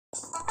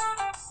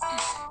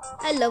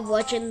I love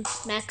watching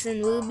Max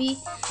and Ruby.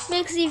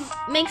 Makes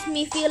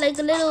me feel like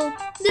a little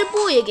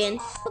boy again.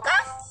 Okay?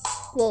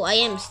 Well, I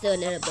am still a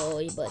little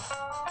boy, but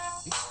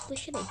what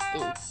should I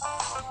do?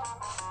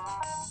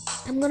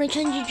 I'm gonna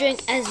try to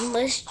drink as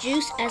much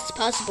juice as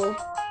possible.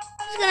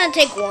 It's gonna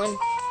take one.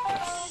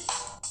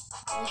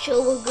 I'll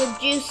show a good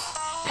juice.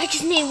 I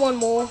just need one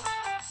more.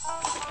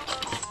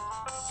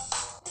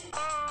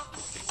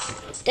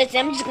 That's it.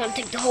 I'm just gonna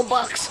take the whole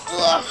box.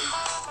 Ugh.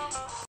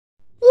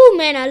 Oh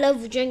man, I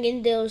love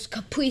drinking those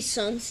Capri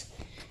Suns.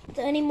 Is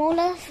there any more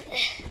left?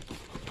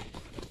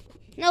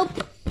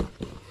 Nope.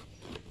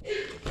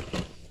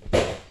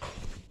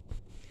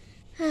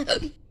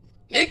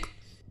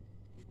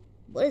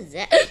 What is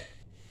that?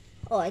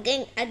 Oh, I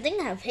think I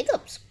have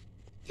hiccups.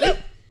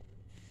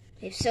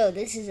 If so,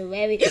 this is a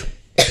very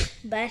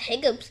bad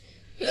hiccups.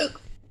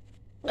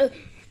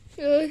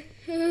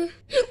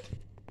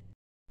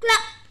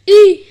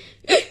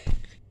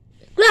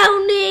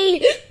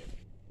 Clowny!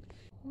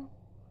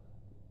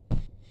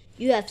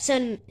 You have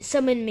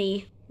summoned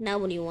me. Now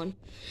what do you want?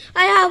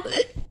 I have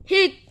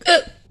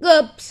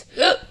hiccups.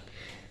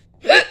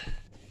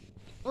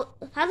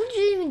 How did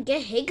you even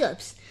get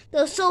hiccups?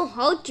 They're so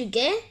hard to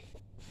get.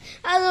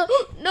 I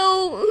don't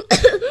know.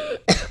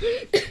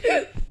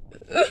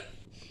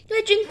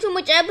 I drink so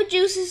much apple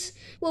juices.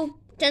 Well,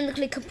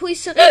 technically Capri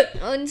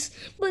Suns,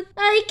 but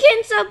I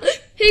can't stop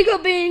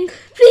hiccuping.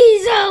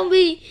 Please help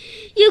me.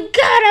 You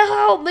gotta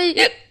help me.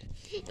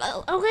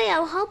 Okay,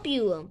 I'll help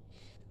you.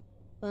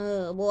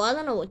 Well, I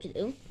don't know what to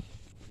do.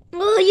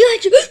 Oh, you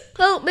have to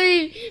help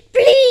me,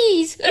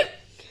 please.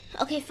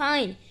 Okay,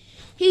 fine.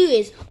 Here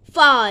is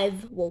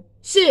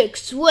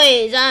 6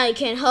 ways I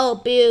can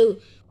help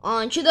you.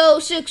 On to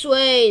those 6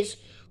 ways.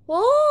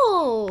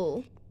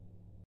 Whoa.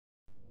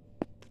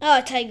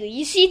 Oh, Tigry,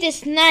 you see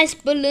this nice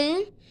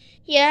balloon?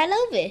 Yeah, I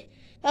love it.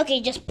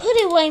 Okay, just put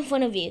it right in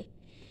front of you.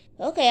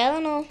 Okay, I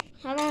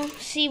don't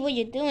see what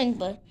you're doing,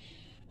 but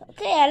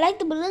okay, I like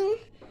the balloon.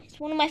 It's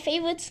one of my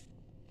favorites.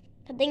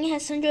 I think it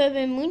has Sundrab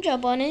and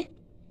Moondrop on it.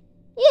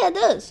 Yeah, it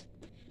does.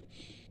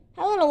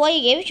 I don't know why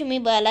you gave it to me,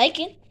 but I like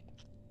it.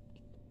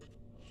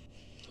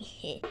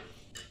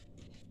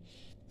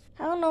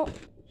 I don't know.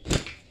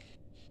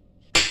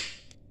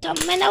 Oh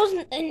man, that was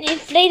an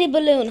inflated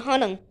balloon.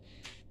 Hold on.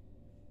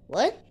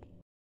 What?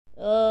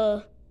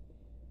 I'll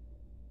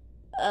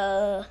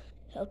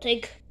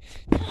take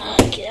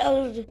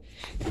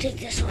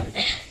this one.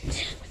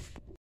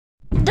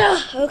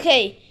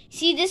 Okay,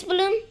 see this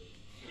balloon?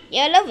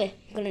 Yeah, I love it.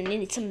 I'm gonna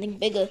need something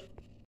bigger.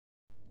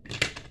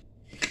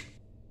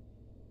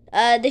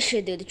 This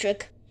should do the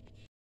trick.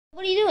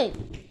 What are you doing?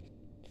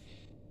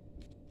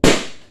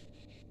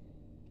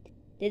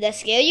 Did that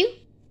scare you?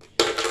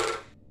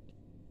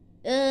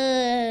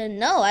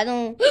 No, I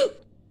don't.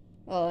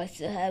 Oh, I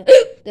still have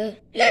the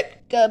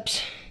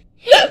hiccups.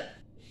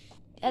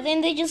 I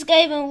think they just got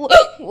even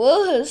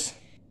worse.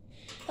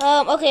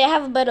 Okay, I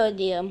have a better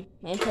idea. Let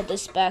me put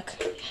this back.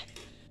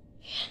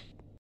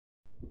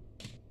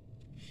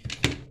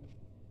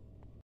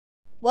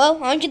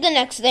 Well, on to the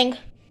next thing.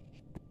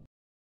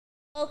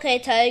 Okay,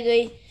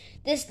 Tigry.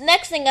 This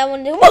next thing I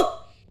want to do. Whoa!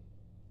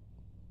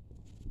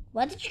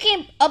 Why did you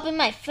get up in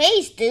my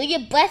face, dude?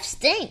 Your breath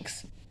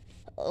stinks.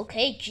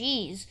 Okay,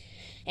 jeez.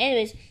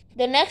 Anyways,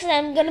 the next thing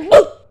I'm gonna.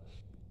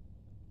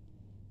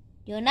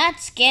 You're not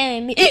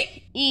scaring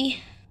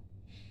me.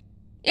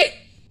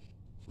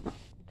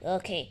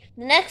 Okay,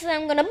 the next thing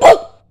I'm gonna.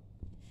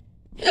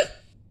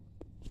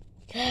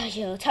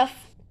 You're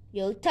tough.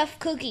 You're a tough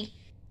cookie.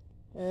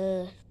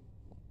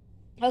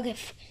 Okay,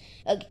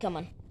 come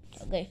on.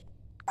 Okay.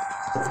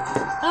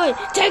 Alright,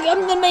 Tigry,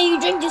 I'm gonna make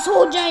you drink this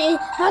whole giant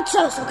hot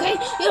sauce, okay?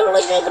 You don't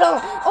drink it all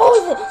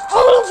of it,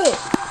 all of it.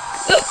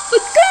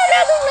 God,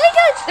 I don't like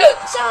that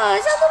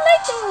sauce. I don't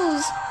like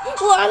those.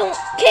 Well, I don't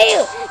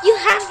care. You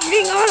have to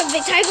drink all of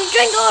it, Tigry.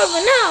 Drink all of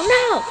it now.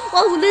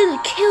 Or I will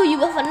literally kill you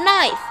with a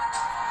knife.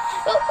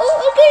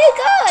 Okay,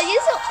 God,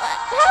 you're so.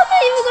 How am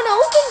I even gonna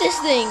open this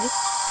thing?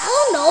 I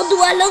don't know. Do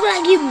I look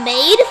like you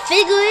made?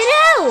 Figure it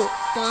out,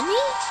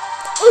 dummy.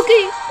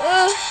 Okay,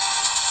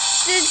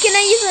 can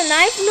I use a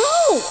knife?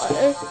 No!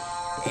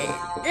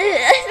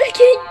 I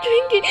can't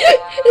drink it.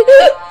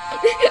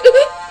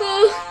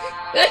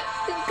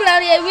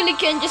 Cloudy, I really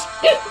can't just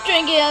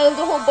drink it out of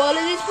the whole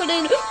bottle. Just put it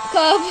in a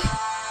cup.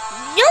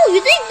 No, you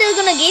think they're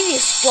gonna give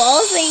you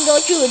straws when you go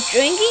to a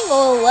drinking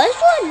or a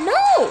restaurant?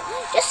 No!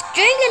 Just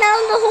drink it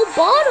out of the whole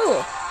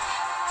bottle.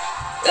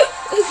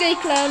 Okay,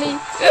 Cloudy.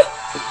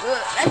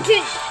 I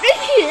can't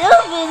drink it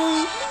out of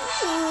it.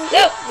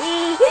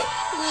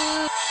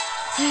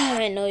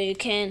 I know you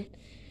can.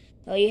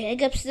 Are your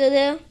hiccups still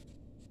there?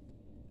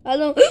 I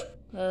don't.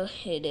 Oh,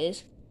 it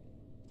is.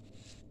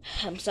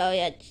 I'm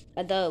sorry. I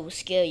thought it would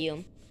scare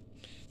you.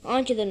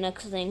 On to the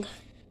next thing.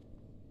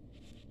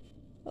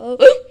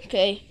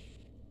 Okay.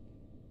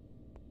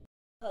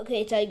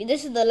 Okay, Tigry.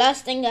 This is the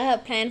last thing I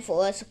have planned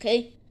for us.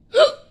 Okay.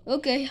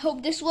 Okay.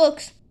 Hope this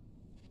works.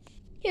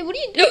 Hey, what are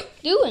you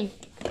doing?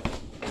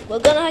 We're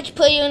gonna have to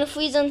put you in the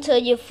freezer until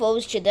you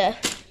froze to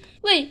death.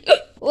 Wait.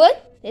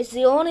 What? It's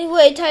the only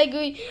way,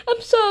 Tigry.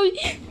 I'm sorry.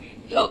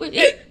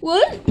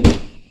 What?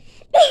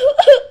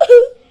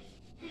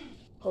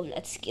 Oh,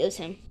 that scares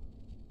him.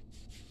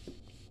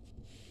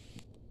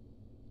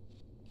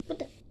 What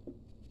the?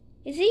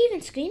 Is he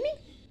even screaming?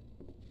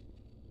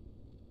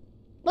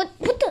 What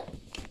the?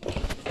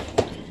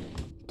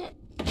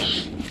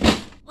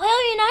 Why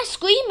are you not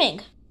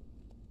screaming?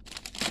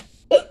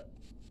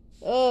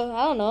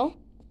 I don't know.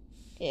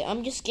 Yeah,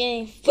 I'm just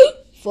getting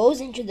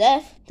frozen to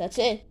death. That's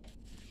it.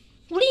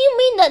 What do you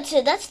mean that's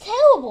it? That's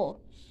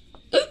terrible.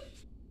 I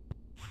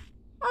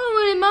don't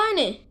really mind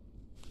it.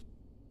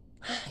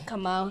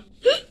 Come on.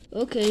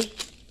 Okay.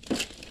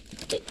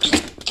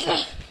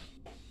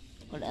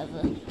 Whatever.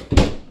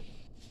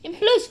 And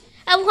plus,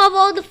 I will have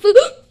all the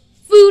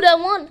food I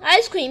want.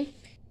 Ice cream.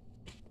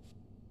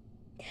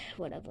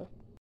 Whatever.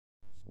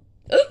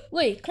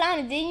 Wait,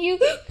 Clowny, didn't you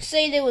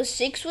say there was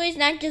 6 ways,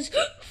 not just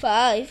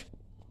 5?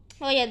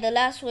 Oh yeah, the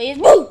last way is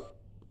woo!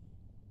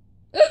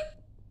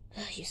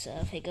 You still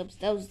have hiccups.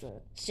 That was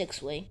the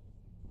 6th way.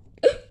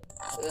 I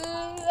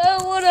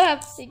don't want to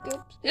have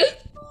hiccups.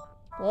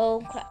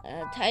 Well,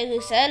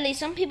 Tyler, sadly,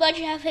 some people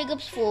actually have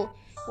hiccups for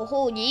a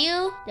whole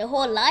year, their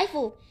whole life,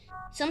 or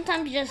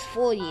sometimes just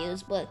 4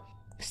 years, but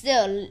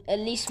still at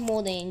least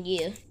more than a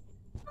year.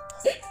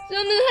 Some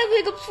of them have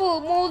hiccups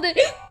for more than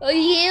a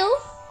year?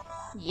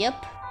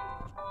 Yep.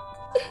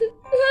 I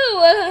don't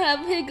want to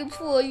have hiccups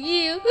for a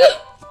year.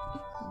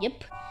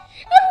 Yep.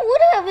 I don't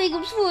want to have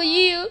hiccups for a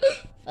year.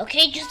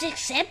 Okay, just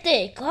accept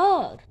it.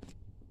 God.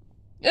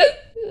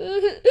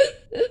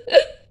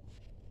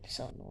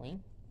 So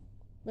annoying.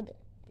 What the?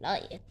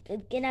 Not yet.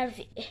 Get out of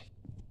here.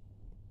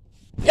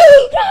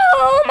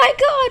 Oh my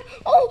God!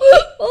 Oh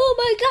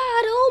my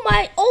God!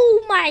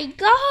 Oh my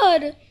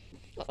God!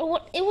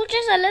 It was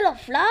just a little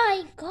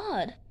fly.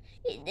 God,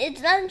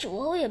 it's nothing to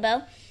worry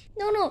about.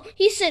 No.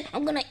 He said,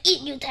 "I'm gonna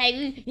eat you,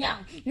 Tigry."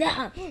 Now.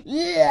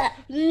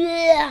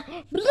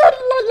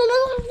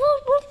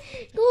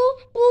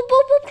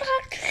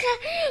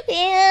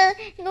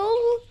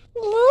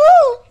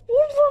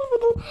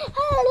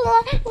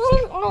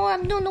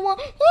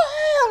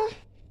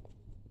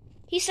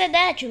 He said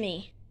that to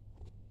me.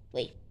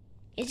 Wait,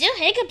 is your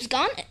hiccups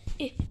gone?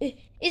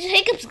 Is your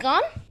hiccups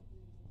gone?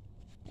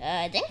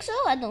 I think so.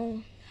 I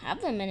don't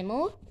have them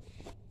anymore.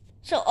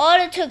 So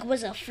all it took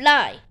was a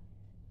fly.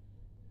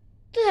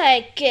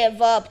 I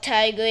give up,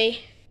 Tigry.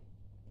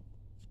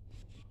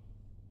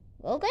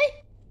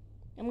 Okay.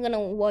 I'm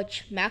gonna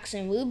watch Max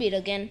and Ruby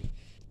again.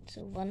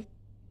 So fun.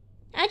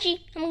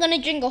 Actually, I'm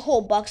gonna drink a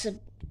whole box of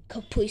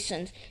Capri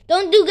Suns.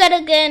 Don't do that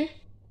again.